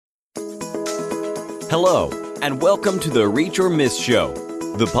Hello, and welcome to the Reach or Miss Show,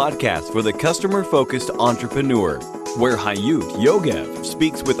 the podcast for the customer-focused entrepreneur, where Hayut Yogev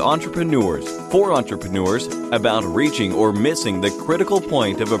speaks with entrepreneurs for entrepreneurs about reaching or missing the critical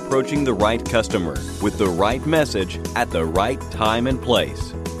point of approaching the right customer with the right message at the right time and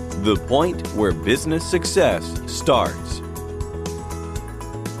place. The point where business success starts.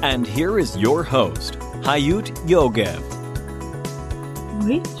 And here is your host, Hayut Yogev.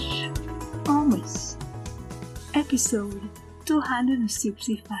 Reach or Miss, episode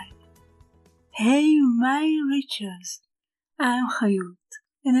 265. Hey, my Reachers! I'm Hayut,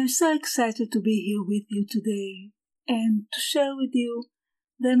 and I'm so excited to be here with you today and to share with you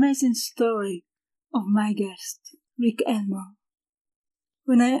the amazing story of my guest, Rick Elmore.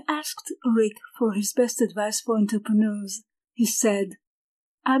 When I asked Rick for his best advice for entrepreneurs, he said,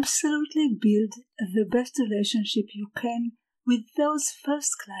 absolutely build the best relationship you can with those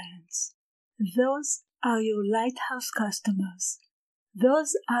first clients. Those are your lighthouse customers.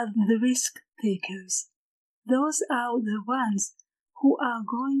 Those are the risk takers. Those are the ones who are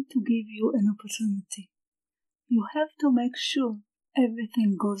going to give you an opportunity. You have to make sure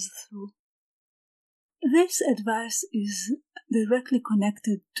everything goes through. This advice is directly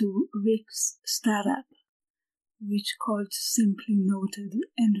connected to Rick's startup, which called Simply Noted,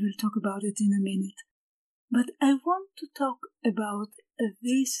 and we'll talk about it in a minute. But I want to talk about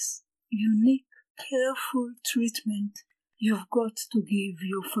this unique, careful treatment you've got to give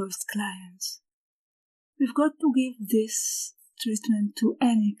your first clients. We've got to give this treatment to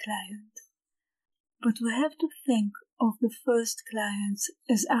any client. But we have to think of the first clients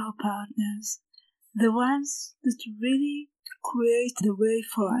as our partners, the ones that really create the way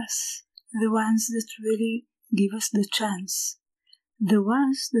for us, the ones that really give us the chance, the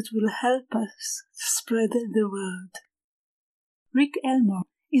ones that will help us spread the word. Rick Elmore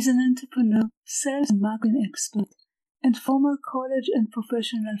is an entrepreneur, sales and marketing expert, and former college and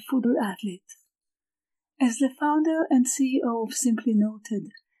professional football athlete. As the founder and CEO of Simply Noted,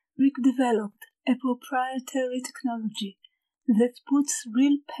 Rick developed a proprietary technology that puts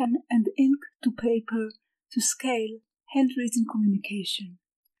real pen and ink to paper to scale handwritten communication,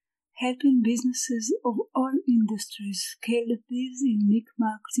 helping businesses of all industries scale this unique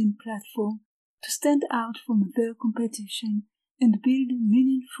marketing platform to stand out from their competition and build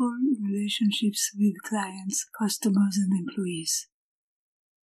meaningful relationships with clients, customers, and employees.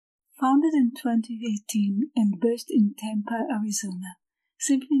 Founded in 2018 and based in Tempe, Arizona,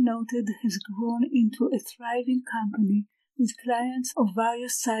 Simply Noted has grown into a thriving company with clients of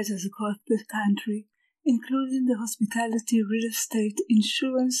various sizes across the country, including the hospitality, real estate,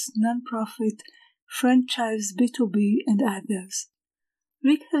 insurance, nonprofit, franchise, B2B, and others.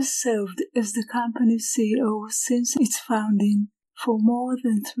 Rick has served as the company's CEO since its founding for more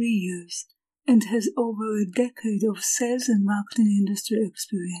than 3 years and has over a decade of sales and marketing industry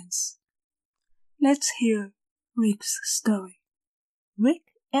experience. Let's hear Rick's story. Rick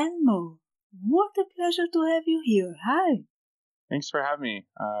Elmore, what a pleasure to have you here. Hi. Thanks for having me.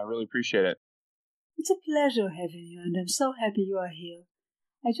 I really appreciate it. It's a pleasure having you, and I'm so happy you are here.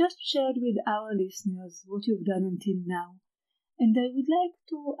 I just shared with our listeners what you've done until now, and I would like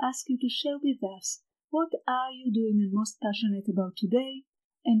to ask you to share with us what are you doing and most passionate about today,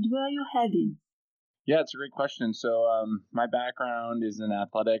 and where are you heading? Yeah, it's a great question. So my background is in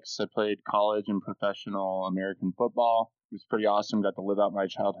athletics. I played college and professional American football. It was pretty awesome. Got to live out my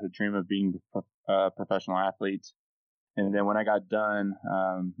childhood dream of being a professional athlete. And then when I got done,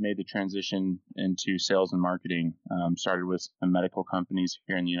 made the transition into sales and marketing. Started with some medical companies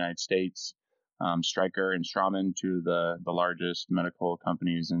here in the United States, Stryker and Straumann, two of the largest medical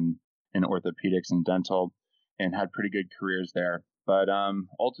companies in orthopedics and dental, and had pretty good careers there. But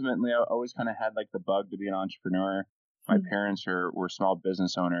ultimately, I always kind of had like the bug to be an entrepreneur. My parents were small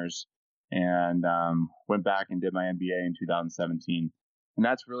business owners, and went back and did my MBA in 2017. And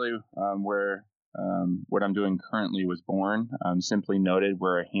that's really where what I'm doing currently was born. Simply Noted,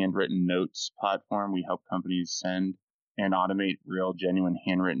 we're a handwritten notes platform. We help companies send and automate real, genuine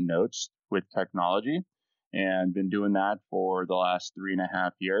handwritten notes with technology, and been doing that for the last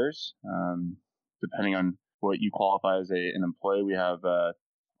 3.5 years. Depending on what you qualify as an employee, we have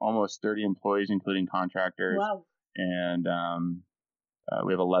almost 30 employees, including contractors. Wow. And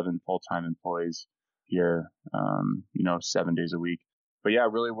we have 11 full-time employees here, 7 days a week. But yeah,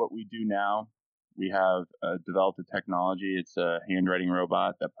 really what we do now, we have developed a technology. It's a handwriting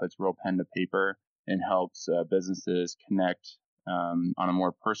robot that puts real pen to paper and helps businesses connect on a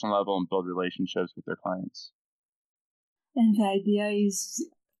more personal level and build relationships with their clients. And the idea is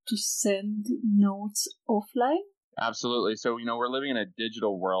to send notes offline? Absolutely. So, we're living in a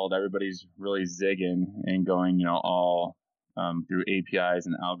digital world. Everybody's really zigging and going, all through APIs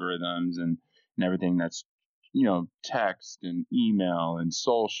and algorithms and everything that's, text and email and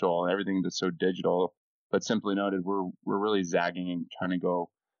social and everything that's so digital. But simply noted, we're really zagging and trying to go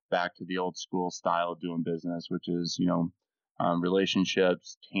back to the old school style of doing business, which is,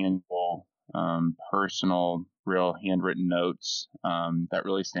 relationships, tangible, personal, real handwritten notes that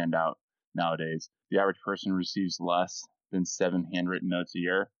really stand out nowadays. The average person receives less than 7 handwritten notes a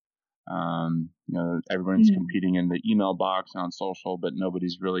year. Everyone's competing in the email box on social, but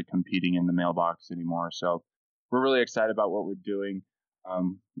nobody's really competing in the mailbox anymore. So we're really excited about what we're doing.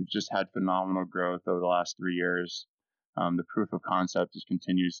 We've just had phenomenal growth over the last 3 years. The proof of concept just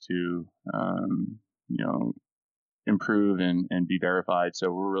continues to, improve and be verified.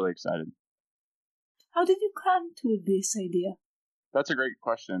 So we're really excited. How did you come to this idea? That's a great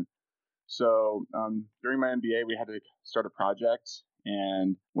question. So during my MBA, we had to start a project.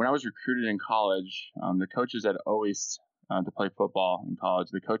 And when I was recruited in college, the coaches that always, to play football in college,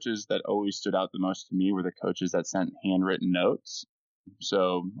 the coaches that always stood out the most to me were the coaches that sent handwritten notes.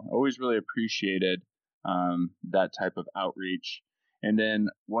 So I always really appreciated that type of outreach. And then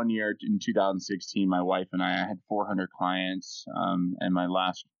one year in 2016, my wife and I had 400 clients in my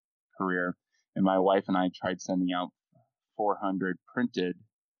last career. And my wife and I tried sending out 400 printed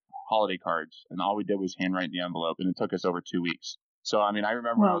holiday cards. And all we did was handwrite the envelope. And it took us over 2 weeks. So, I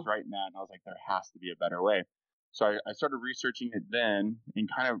remember when I was writing that and I was like, there has to be a better way. So I started researching it then and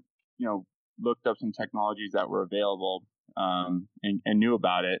kind of, looked up some technologies that were available and knew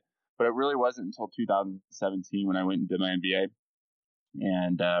about it. But it really wasn't until 2017 when I went and did my MBA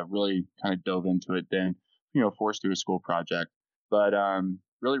and really kind of dove into it then, forced through a school project. But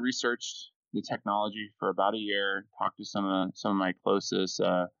really researched the technology for about a year, talked to some of my closest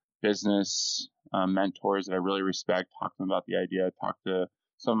business mentors that I really respect, talked to them about the idea, talked to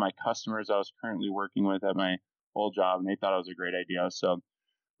some of my customers I was currently working with at my old job, and they thought it was a great idea. So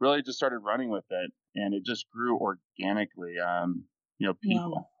really just started running with it, and it just grew organically.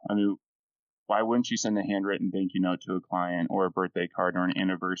 People, Wow. Why wouldn't you send a handwritten thank you note to a client or a birthday card or an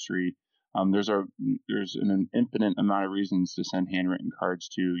anniversary? There's an infinite amount of reasons to send handwritten cards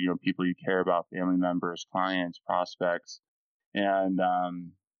to, people you care about, family members, clients, prospects. And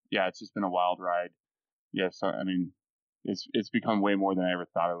it's just been a wild ride. Yes, it's become way more than I ever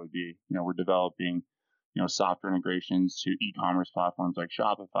thought it would be. We're developing, software integrations to e-commerce platforms like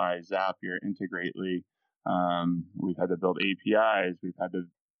Shopify, Zapier, Integrately. We've had to build APIs. We've had to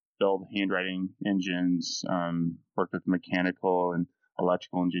build handwriting engines, worked with mechanical and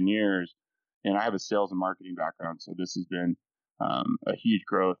electrical engineers. And I have a sales and marketing background, so this has been a huge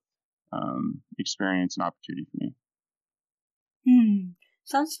growth experience and opportunity for me.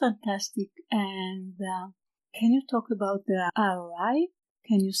 Sounds fantastic. And can you talk about the ROI?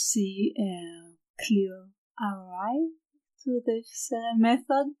 Can you see a clear ROI to this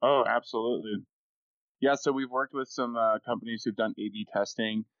method? Oh, absolutely. Yeah, so we've worked with some companies who've done A/B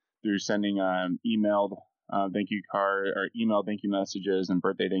testing through sending emailed thank you card or email thank you messages and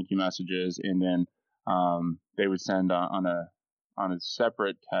birthday thank you messages, and then they would send on a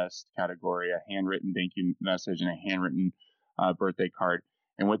separate test category a handwritten thank you message and a handwritten birthday card.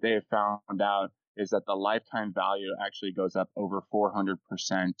 And what they have found out is that the lifetime value actually goes up over 400%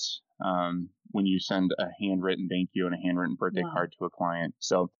 when you send a handwritten thank you and a handwritten birthday card to a client.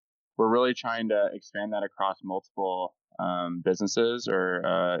 So we're really trying to expand that across multiple businesses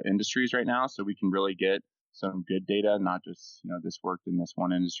or industries right now, so we can really get some good data, not just this worked in this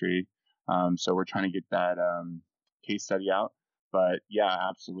one industry. So we're trying to get that case study out. But yeah,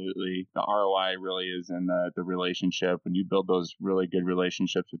 absolutely, the ROI really is in the relationship. When you build those really good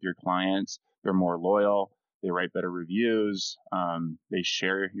relationships with your clients, they're more loyal. They write better reviews. They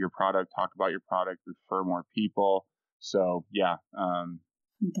share your product, talk about your product, refer more people. So yeah.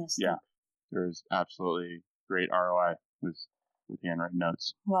 Fantastic. Yeah, there's absolutely great ROI with handwritten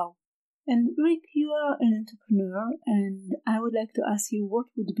notes. Wow. And Rick, you are an entrepreneur, and I would like to ask you, what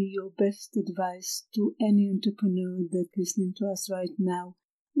would be your best advice to any entrepreneur that's listening to us right now,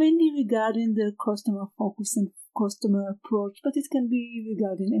 mainly regarding the customer focus and customer approach, but it can be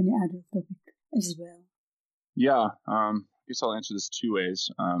regarding any other topic as well? Yeah, I guess I'll answer this 2 ways.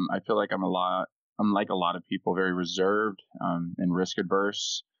 I feel like I'm like a lot of people, very reserved and risk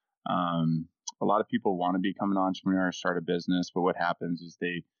adverse. A lot of people want to become an entrepreneur or start a business, but what happens is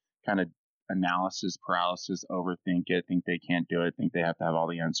they kind of analysis paralysis, overthink it, think they can't do it, think they have to have all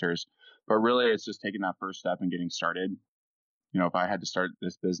the answers. But really, it's just taking that first step and getting started. If I had to start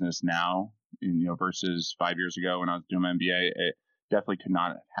this business now, versus 5 years ago when I was doing my MBA, definitely could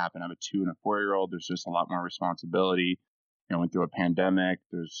not happen. I have a 2 and a 4-year-old. There's just a lot more responsibility. Went through a pandemic.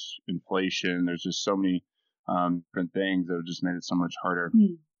 There's inflation. There's just so many different things that have just made it so much harder.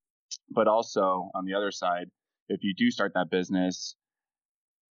 But also on the other side, if you do start that business,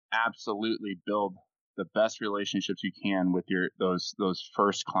 absolutely build the best relationships you can with those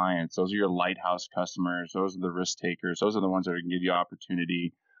first clients. Those are your lighthouse customers. Those are the risk takers. Those are the ones that can give you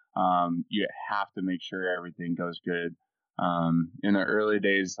opportunity. You have to make sure everything goes good. In the early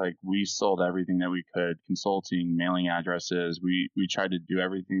days, like we sold everything that we could, consulting, mailing addresses. We tried to do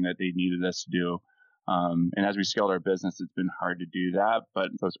everything that they needed us to do. And as we scaled our business, it's been hard to do that.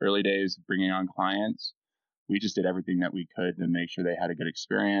 But those early days, bringing on clients, we just did everything that we could to make sure they had a good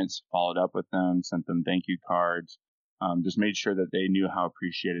experience, followed up with them, sent them thank you cards, just made sure that they knew how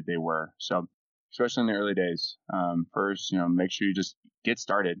appreciated they were. So especially in the early days, first, make sure you just get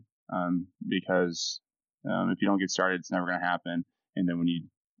started, because if you don't get started, it's never going to happen. And then when you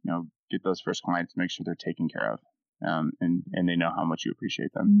get those first clients, make sure they're taken care of, and they know how much you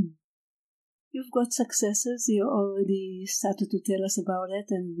appreciate them. You've got successes. You already started to tell us about it,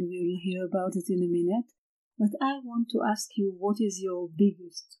 and we'll hear about it in a minute. But I want to ask you, what is your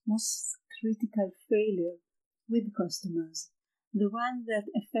biggest, most critical failure with customers? The one that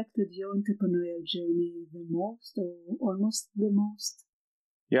affected your entrepreneurial journey the most, or almost the most?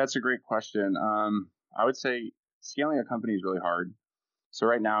 Yeah, it's a great question. I would say scaling a company is really hard. So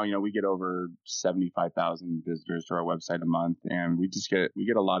right now, we get over 75,000 visitors to our website a month, and we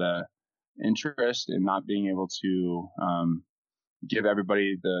get a lot of interest in not being able to give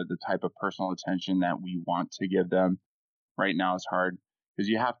everybody the type of personal attention that we want to give them. Right now is hard because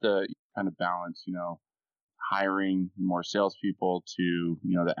you have to kind of balance, hiring more salespeople to,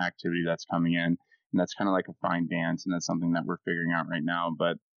 the activity that's coming in. And that's kind of like a fine dance. And that's something that we're figuring out right now.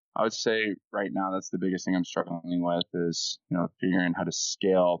 But I would say right now, that's the biggest thing I'm struggling with is, figuring how to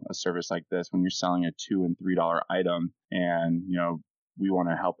scale a service like this when you're selling a $2 and $3 item. And, we want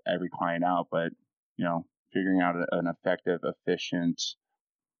to help every client out, but, figuring out an effective, efficient,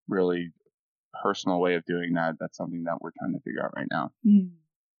 really personal way of doing that, that's something that we're trying to figure out right now.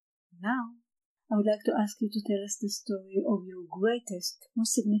 Now, I would like to ask you to tell us the story of your greatest,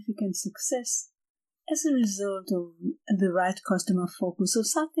 most significant success as a result of the right customer focus, or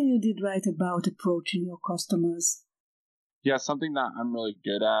something you did right about approaching your customers. Yeah, something that I'm really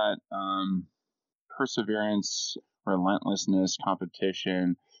good at, perseverance, relentlessness,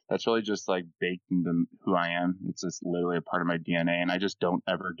 competition. That's really just like baked into who I am. It's just literally a part of my DNA, and I just don't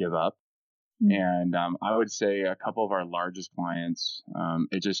ever give up. And I would say a couple of our largest clients,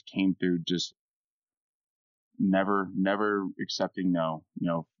 it just came through just never accepting no,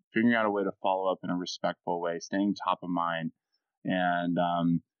 figuring out a way to follow up in a respectful way, staying top of mind. And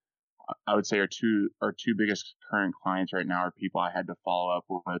I would say our two biggest current clients right now are people I had to follow up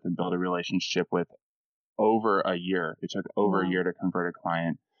with and build a relationship with over a year. It took over a year to convert a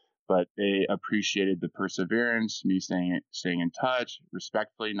client, but they appreciated the perseverance, me staying in touch,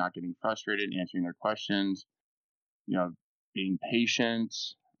 respectfully, not getting frustrated, answering their questions, being patient.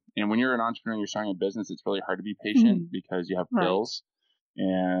 And when you're an entrepreneur, you're starting a business, it's really hard to be patient because you have bills.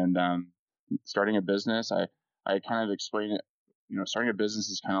 And starting a business, I kind of explain it. Starting a business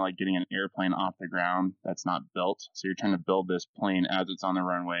is kind of like getting an airplane off the ground that's not built. So you're trying to build this plane as it's on the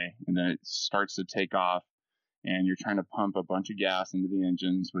runway, and then it starts to take off, and you're trying to pump a bunch of gas into the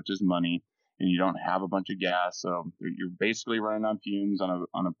engines, which is money, and you don't have a bunch of gas. So you're basically running on fumes on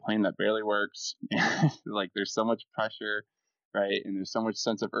a plane that barely works. Like there's so much pressure, right? And there's so much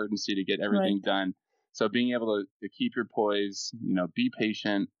sense of urgency to get everything done. So being able to keep your poise, be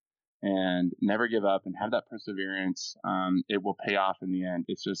patient, and never give up and have that perseverance, it will pay off in the end.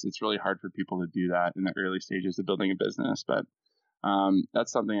 It's really hard for people to do that in the early stages of building a business, but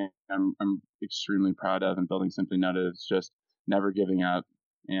that's something I'm extremely proud of. And building Simply Noted is just never giving up.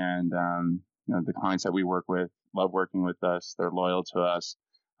 And the clients that we work with love working with us. They're loyal to us,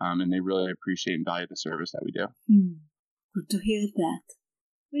 and they really appreciate and value the service that we do. Good to hear that.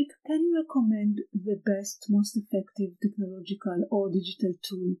 Rick, can you recommend the best, most effective technological or digital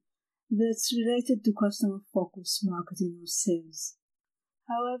tool that's related to customer focus marketing or sales?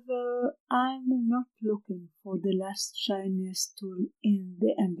 However, I'm not looking for the last shiniest tool in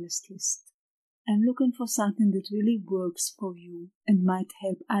the endless list. I'm looking for something that really works for you and might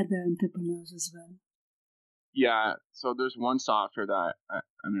help other entrepreneurs as well. Yeah, so there's one software that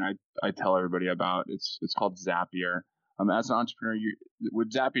I tell everybody about. It's called Zapier. As an entrepreneur, what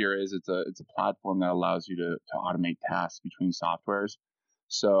Zapier is, it's a platform that allows you to automate tasks between softwares.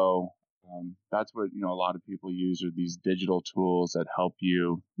 So that's what a lot of people use, are these digital tools that help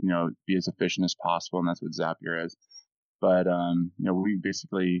you be as efficient as possible, and that's what Zapier is. But, we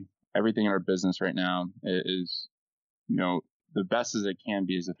basically, everything in our business right now is, the best as it can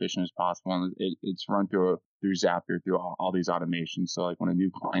be as efficient as possible. And it's run through Zapier, through all these automations. So like when a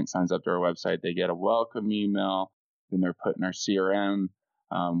new client signs up to our website, they get a welcome email, then they're put in our CRM,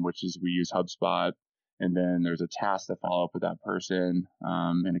 which is, we use HubSpot. And then there's a task to follow up with that person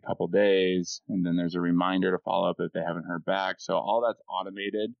in a couple days. And then there's a reminder to follow up if they haven't heard back. So all that's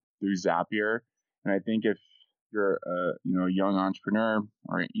automated through Zapier. And I think if you're a young entrepreneur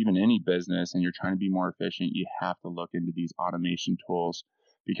or even any business and you're trying to be more efficient, you have to look into these automation tools,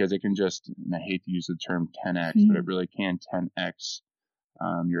 because it can just, and I hate to use the term 10x, but it really can 10x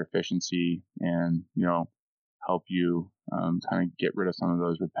your efficiency and, help you kind of get rid of some of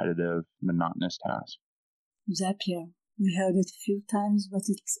those repetitive, monotonous tasks. Zapier. We heard it a few times, but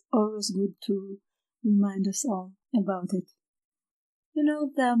it's always good to remind us all about it.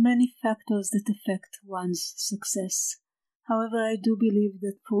 There are many factors that affect one's success. However, I do believe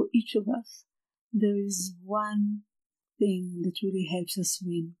that for each of us, there is one thing that really helps us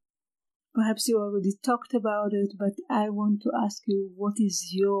win. Perhaps you already talked about it, but I want to ask you, what is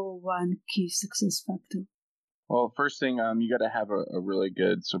your one key success factor? Well, first thing, you got to have a really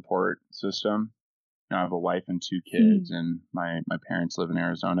good support system. I have a wife and 2 kids, and my parents live in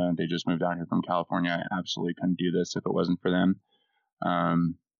Arizona, and they just moved out here from California. I absolutely couldn't do this if it wasn't for them.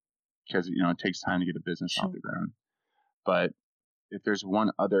 Because, it takes time to get a business off the ground. But if there's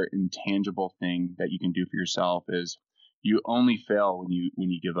one other intangible thing that you can do for yourself, is you only fail when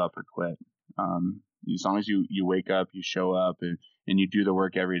you give up or quit. As long as you wake up, you show up, and you do the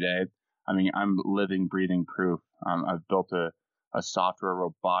work every day. I mean, I'm living, breathing proof. I've built a software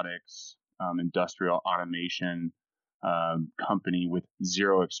robotics, industrial automation company with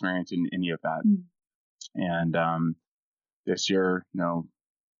zero experience in any of that. And this year, the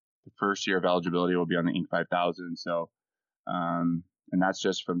first year of eligibility will be on the Inc. 5000. So, and that's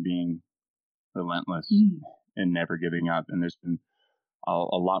just from being relentless and never giving up. And there's been a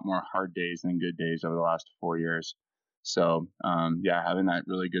lot more hard days than good days over the last 4 years. So, having that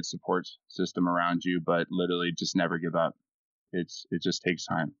really good support system around you, but literally just never give up. It just takes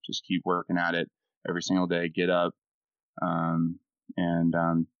time. Just keep working at it every single day. Get up, and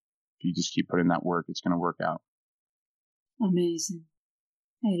if you just keep putting that work, it's going to work out. Amazing.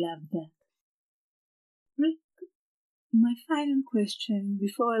 I love that. Rick, my final question,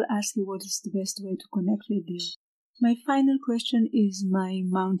 before I'll ask you what is the best way to connect with you, my final question is my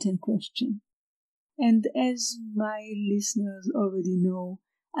mountain question. And as my listeners already know,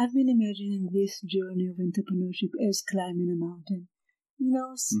 I've been imagining this journey of entrepreneurship as climbing a mountain.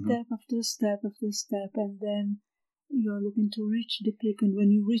 Step after step after step, and then you're looking to reach the peak. And when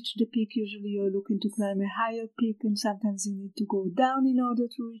you reach the peak, usually you're looking to climb a higher peak, and sometimes you need to go down in order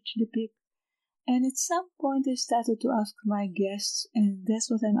to reach the peak. And at some point, I started to ask my guests, and that's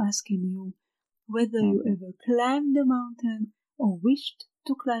what I'm asking you, whether you ever climbed a mountain or wished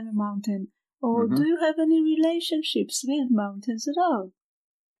to climb a mountain, or do you have any relationships with mountains at all?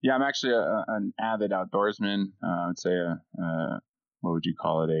 Yeah, I'm actually an avid outdoorsman. I would say what would you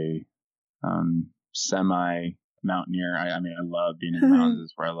call it? A semi-mountaineer. I love being in the mountains.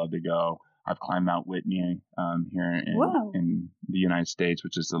 It's where I love to go. I've climbed Mount Whitney here in the United States,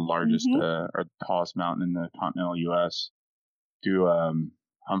 which is the largest or tallest mountain in the continental U.S. Do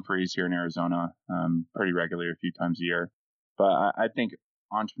Humphreys here in Arizona pretty regularly, a few times a year. But I think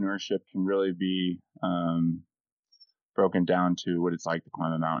entrepreneurship can really be broken down to what it's like to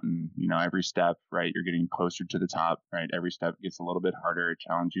climb a mountain. Every step, right, you're getting closer to the top, right? Every step gets a little bit harder, it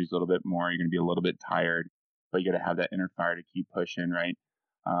challenges you a little bit more. You're going to be a little bit tired, but you got to have that inner fire to keep pushing, right?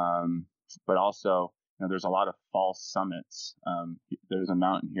 But also, there's a lot of false summits. There's a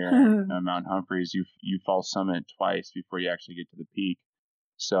mountain here, Mount Humphreys. You fall summit twice before you actually get to the peak.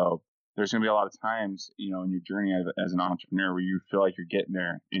 So there's going to be a lot of times, in your journey as an entrepreneur where you feel like you're getting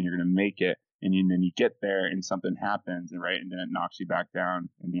there and you're going to make it. And then you get there and something happens, and then it knocks you back down.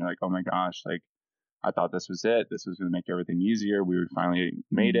 And you're like, oh my gosh, like I thought this was it. This was going to make everything easier. We finally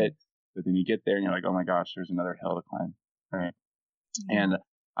made it. But then you get there and you're like, oh my gosh, there's another hill to climb. Right. And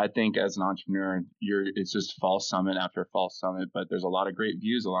I think as an entrepreneur, it's just false summit after false summit, but there's a lot of great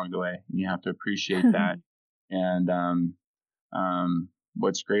views along the way, and you have to appreciate that. And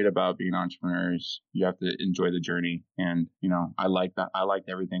what's great about being an entrepreneur is you have to enjoy the journey. And, I like that. I liked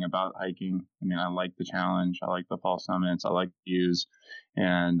everything about hiking. I like the challenge. I like the fall summits. I like views.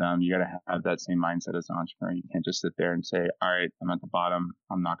 And you got to have that same mindset as an entrepreneur. You can't just sit there and say, all right, I'm at the bottom.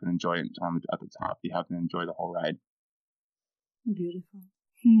 I'm not going to enjoy it until I'm at the top. You have to enjoy the whole ride. Beautiful.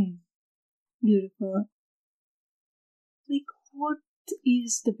 Beautiful. Like, what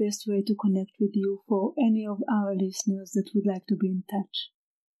is the best way to connect with you for any of our listeners that would like to be in touch?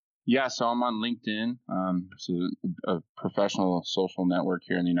 Yeah, so I'm on LinkedIn. It's a professional social network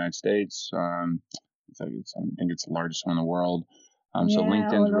here in the United States. I think it's the largest one in the world. So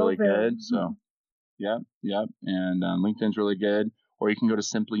LinkedIn's really good. So, yep. And LinkedIn's really good. Or you can go to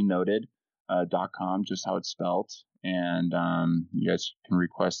simplynoted.com, just how it's spelled. And you guys can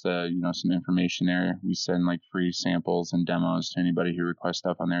request some information there. We send like free samples and demos to anybody who requests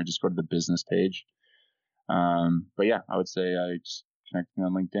stuff on there. Just go to the business page. But yeah, I would say just connect me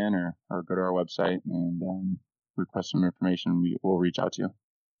on LinkedIn or go to our website and request some information. We'll reach out to you.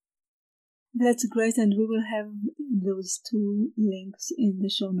 That's great, and we will have those two links in the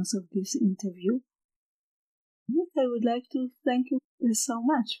show notes of this interview. Rick, I would like to thank you so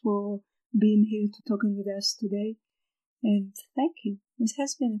much for being here to talking with us today, and thank you. It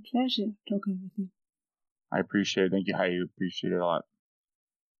has been a pleasure talking with you. I appreciate it. Thank you, Hayu. Appreciate it a lot.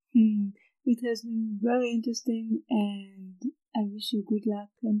 It has been very interesting, and I wish you good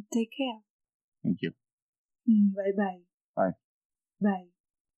luck and take care. Thank you. Bye-bye. Bye. Bye.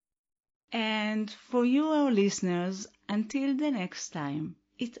 And for you, our listeners, until the next time,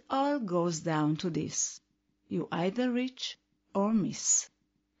 it all goes down to this. You either reach or miss.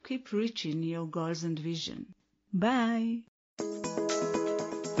 Keep reaching your goals and vision. Bye.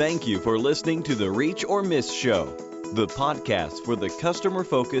 Thank you for listening to the Reach or Miss Show, the podcast for the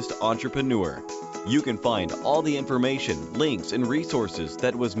customer-focused entrepreneur. You can find all the information, links, and resources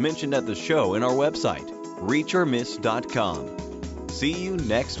that was mentioned at the show in our website, reachormiss.com. See you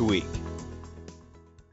next week.